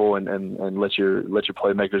 keep it simple and let your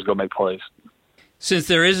playmakers go make plays. Since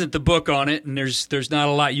there isn't the book on it and there's not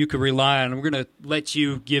a lot you could rely on, we're going to let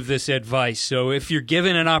you give this advice. So if you're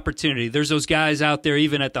given an opportunity, there's those guys out there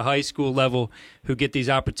even at the high school level who get these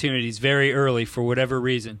opportunities very early for whatever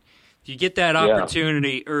reason. If you get that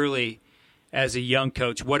opportunity early as a young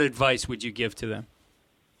coach, what advice would you give to them?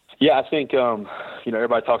 Yeah, I think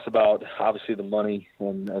everybody talks about obviously the money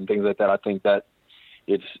and things like that. I think that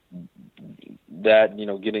it's that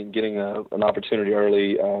getting an opportunity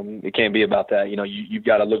early. It can't be about that. You've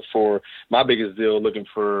got to look for. My biggest deal looking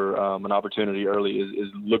for an opportunity early is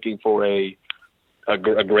looking for a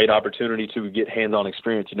a great opportunity to get hands-on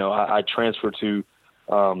experience. You know, I transferred to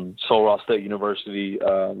Sul Ross State University,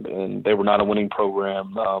 and they were not a winning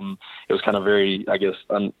program. It was kind of very, I guess,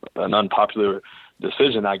 an unpopular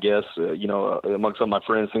decision, I guess, you know, amongst some of my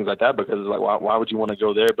friends, things like that, because it's like, why would you want to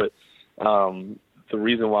go there? But the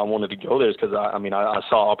reason why I wanted to go there is because I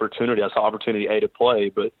saw opportunity. I saw opportunity, A, to play,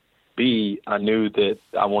 but B, I knew that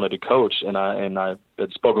I wanted to coach, and I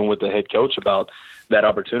had spoken with the head coach about that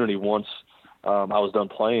opportunity once I was done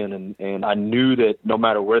playing, and I knew that no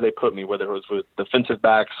matter where they put me, whether it was with defensive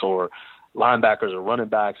backs or linebackers or running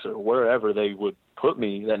backs or wherever they would put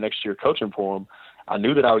me that next year coaching for them, I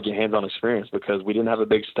knew that I would get hands-on experience because we didn't have a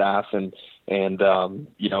big staff, and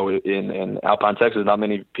you know, in Alpine, Texas, not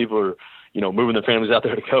many people are, you know, moving their families out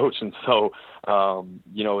there to coach, and so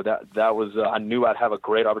you know, that was I knew I'd have a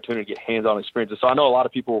great opportunity to get hands-on experience. And so I know a lot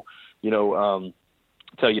of people, you know,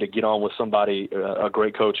 tell you to get on with somebody, a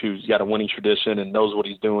great coach who's got a winning tradition and knows what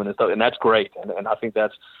he's doing and stuff, and that's great, and I think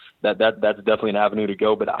that's definitely an avenue to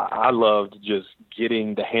go. But I loved just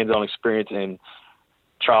getting the hands-on experience and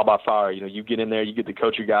trial by fire. You know, you get in there, you get to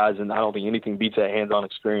coach your guys, and I don't think anything beats that hands-on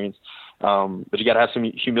experience. But you got to have some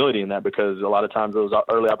humility in that, because a lot of times those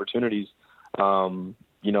early opportunities,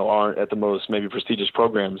 you know, aren't at the most maybe prestigious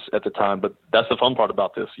programs at the time. But that's the fun part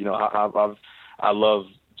about this. You know, I love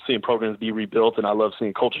seeing programs be rebuilt, and I love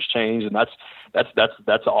seeing cultures change, and that's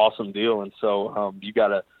an awesome deal. And so you got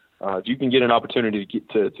to. If you can get an opportunity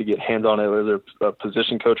to get hands-on, whether a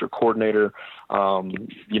position coach or coordinator,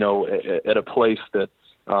 you know, at a place that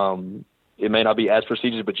it may not be as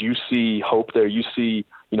prestigious, but you see hope there. You see,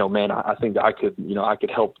 you know, man, I think I could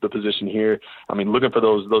help the position here. I mean, looking for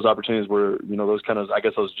those opportunities where, you know, those kind of, I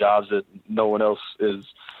guess, those jobs that no one else is,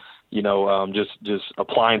 you know, just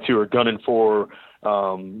applying to or gunning for,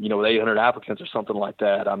 you know, with 800 applicants or something like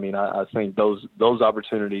that. I mean, I think those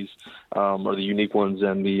opportunities are the unique ones,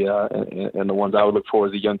 and the ones I would look for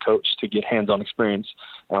as a young coach to get hands-on experience,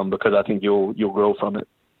 because I think you'll grow from it.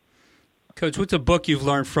 Coach, what's a book you've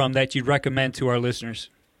learned from that you'd recommend to our listeners?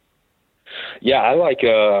 Yeah, I like,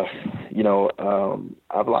 you know,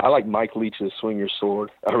 I like Mike Leach's Swing Your Sword.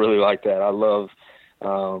 I really like that. I love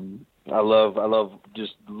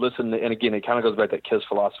just listening, and again, it kind of goes back to that KISS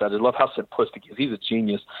philosophy. I just love how simplistic he is. He's a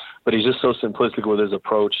genius, but he's just so simplistic with his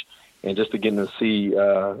approach, and just to get to see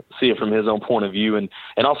it from his own point of view, and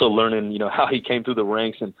also learning, you know, how he came through the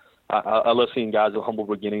ranks. And I love seeing guys with humble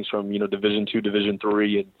beginnings from, you know, Division II, Division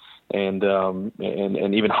III, and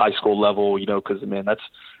even high school level, you know, because, man, that's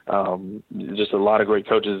just a lot of great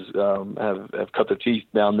coaches have cut their teeth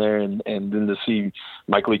down there, and then to see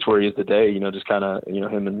Mike Leach where he is today, you know, just kind of, you know,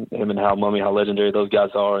 him and Hal Mumme, how legendary those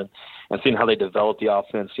guys are, and seeing how they developed the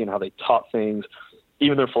offense, seeing how they taught things,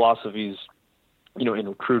 even their philosophies, you know, in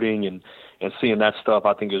recruiting, and seeing that stuff,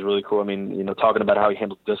 I think is really cool. I mean, you know, talking about how he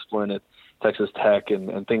handled discipline at Texas Tech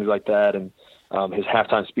and things like that, and his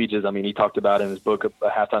halftime speeches. I mean, he talked about in his book a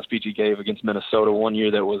halftime speech he gave against Minnesota one year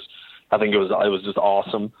that was, I think it was just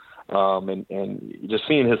awesome. And just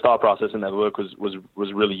seeing his thought process in that book was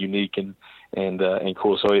really unique and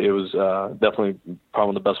cool. So it was definitely probably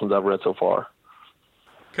one of the best ones I've read so far.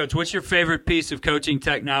 Coach, what's your favorite piece of coaching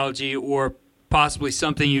technology, or possibly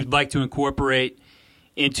something you'd like to incorporate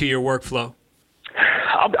into your workflow?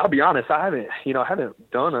 I'll be honest. I haven't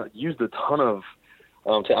used a ton of.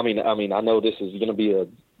 I mean, I know this is going to be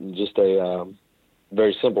just a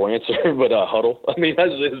very simple answer, but Huddle. I mean,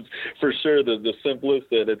 that's just for sure the simplest,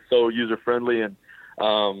 and it's so user friendly. And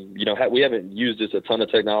you know, we haven't used just a ton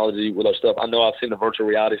of technology with our stuff. I know I've seen the virtual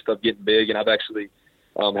reality stuff getting big, and I've actually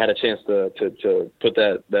had a chance to put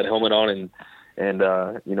that helmet on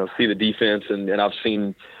and you know, see the defense, and I've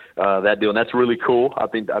seen that deal, and that's really cool. I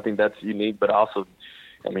think that's unique, but also,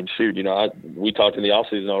 I mean, shoot, you know, we talked in the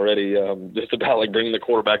offseason already just about like bringing the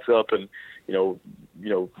quarterbacks up and, you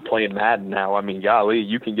know, playing Madden now. I mean, golly,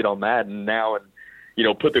 you can get on Madden now and, you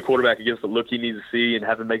know, put the quarterback against the look he needs to see and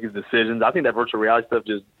have him make his decisions. I think that virtual reality stuff,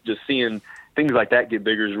 just seeing things like that get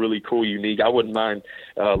bigger is really cool, unique. I wouldn't mind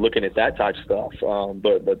looking at that type of stuff.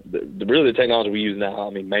 But really the technology we use now,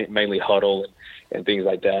 I mean, mainly Huddle and things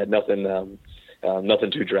like that.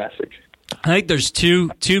 Nothing too drastic. I think there's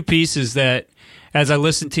two pieces that, as I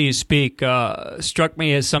listened to you speak, struck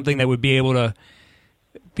me as something that would be able to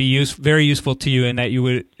be very useful to you and that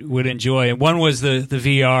you would enjoy. And one was the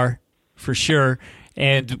VR, for sure.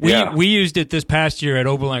 And we used it this past year at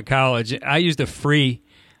Oberlin College. I used a free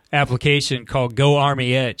application called Go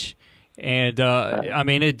Army Edge. And, I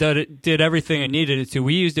mean, it did everything it needed it to.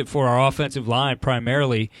 We used it for our offensive line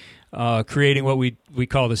primarily, creating what we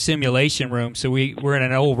call the simulation room. So we're in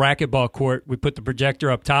an old racquetball court. We put the projector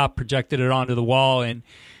up top, projected it onto the wall, and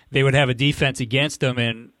they would have a defense against them,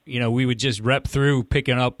 and we would just rep through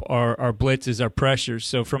picking up our blitzes, our pressures.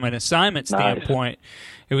 So from an assignment standpoint,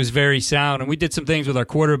 it was very sound, and we did some things with our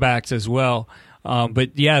quarterbacks as well.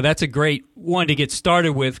 But yeah, that's a great one to get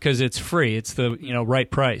started with because it's free. It's the right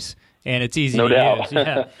price, and it's easy to use.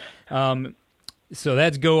 Yeah. So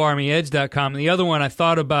that's GoArmyEdge.com. And the other one I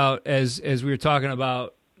thought about as we were talking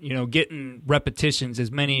about, getting repetitions,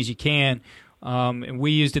 as many as you can. And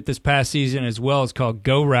we used it this past season as well. It's called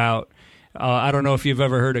GoRoute. I don't know if you've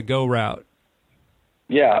ever heard of GoRoute.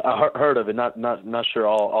 Yeah, I heard of it. Not sure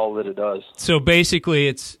all that it does. So basically,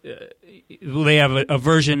 it's they have a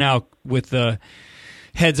version now with the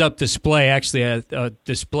heads-up display, actually a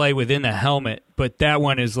display within the helmet. But that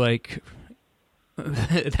one is like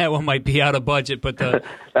that one might be out of budget, but the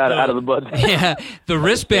out of the budget. Yeah, the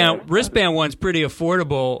wristband one's pretty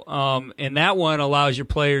affordable, and that one allows your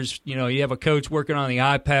players. You have a coach working on the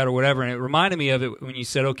iPad or whatever, and it reminded me of it when you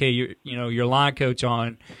said, okay, your line coach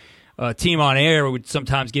on Team on Air would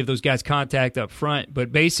sometimes give those guys contact up front,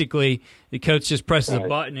 but basically the coach just presses a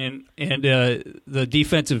button and the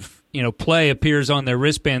defensive play appears on their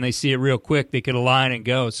wristband. They see it real quick. They could align and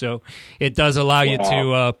go. So it does allow you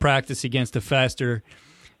to practice against a faster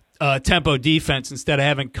tempo defense instead of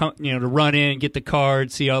having to run in, get the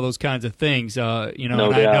card, see all those kinds of things. I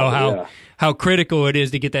know how critical it is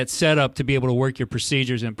to get that set up to be able to work your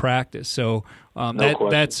procedures in practice. So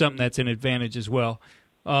that's something that's an advantage as well.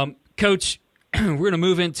 Coach, we're going to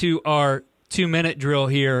move into our 2-minute drill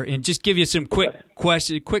here and just give you some quick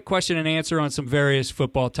question and answer on some various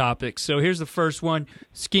football topics. So here's the first one.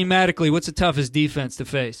 Schematically, what's the toughest defense to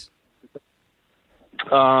face?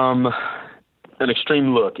 An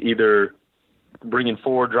extreme look, either bringing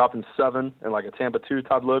 4, dropping 7, and like a Tampa 2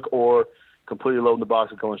 type look, or completely loading the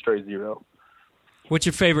box and going straight 0. What's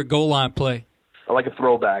your favorite goal line play? I like a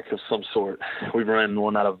throwback of some sort. We've run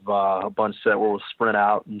one out of a bunch set where we'll sprint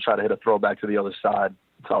out and try to hit a throwback to the other side.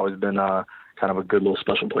 It's always been kind of a good little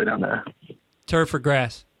special play down there. Turf or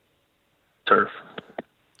grass? Turf.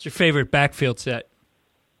 What's your favorite backfield set?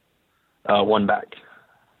 One back.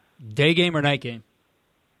 Day game or night game?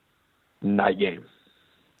 Night game.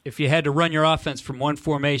 If you had to run your offense from one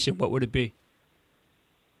formation, what would it be?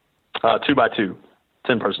 2x2,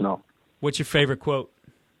 10 personnel. What's your favorite quote?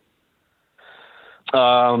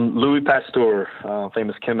 Louis Pasteur,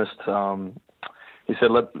 famous chemist, he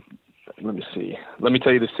said, let me see. Let me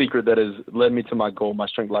tell you the secret that has led me to my goal. My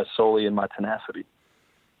strength lies solely in my tenacity.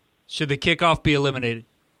 Should the kickoff be eliminated?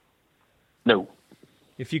 No.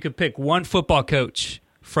 If you could pick one football coach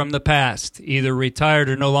from the past, either retired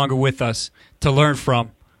or no longer with us, to learn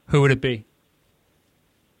from, who would it be?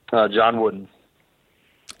 John Wooden.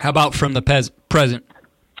 How about from the present?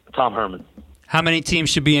 Tom Herman. How many teams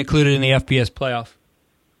should be included in the FBS playoff?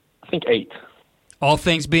 I think 8. All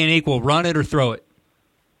things being equal, run it or throw it?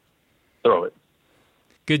 Throw it.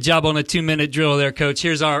 Good job on the 2-minute drill there, Coach.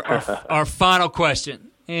 Here's our final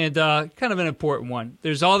question, and kind of an important one.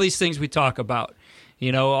 There's all these things we talk about.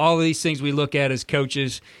 All these things we look at as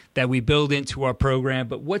coaches that we build into our program,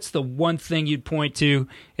 but what's the one thing you'd point to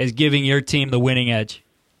as giving your team the winning edge?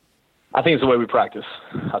 I think it's the way we practice.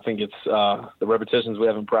 I think it's the repetitions we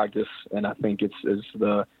have in practice, and I think it's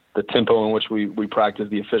the tempo in which we practice,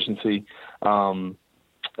 the efficiency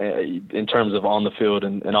in terms of on the field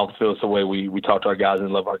and off the field. It's the way we talk to our guys and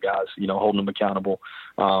love our guys, holding them accountable.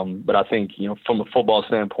 But I think, from a football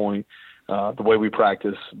standpoint, the way we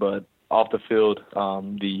practice, but off the field,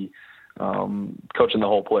 the coaching the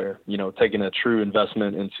whole player, taking a true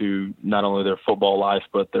investment into not only their football life,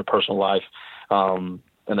 but their personal life,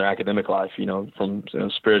 and their academic life, from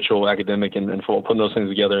spiritual, academic, and football, putting those things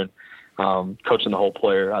together and coaching the whole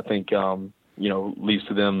player, I think, leads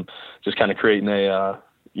to them just kind of creating a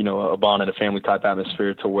bond and a family type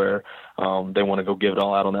atmosphere to where they want to go give it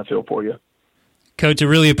all out on that field for you. Coach, I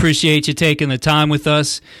really appreciate you taking the time with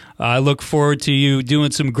us. I look forward to you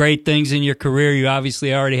doing some great things in your career. You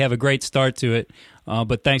obviously already have a great start to it,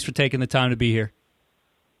 but thanks for taking the time to be here.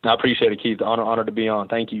 I appreciate it, Keith. Honored to be on.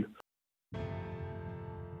 Thank you.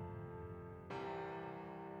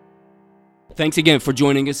 Thanks again for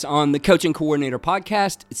joining us on the Coaching Coordinator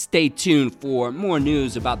Podcast. Stay tuned for more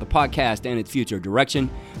news about the podcast and its future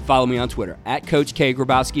direction. Follow me on Twitter at Coach K.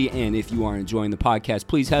 Grabowski. And if you are enjoying the podcast,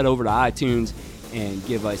 please head over to iTunes and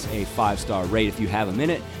give us a 5-star rate if you have a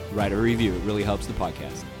minute. Write a review. It really helps the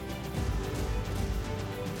podcast.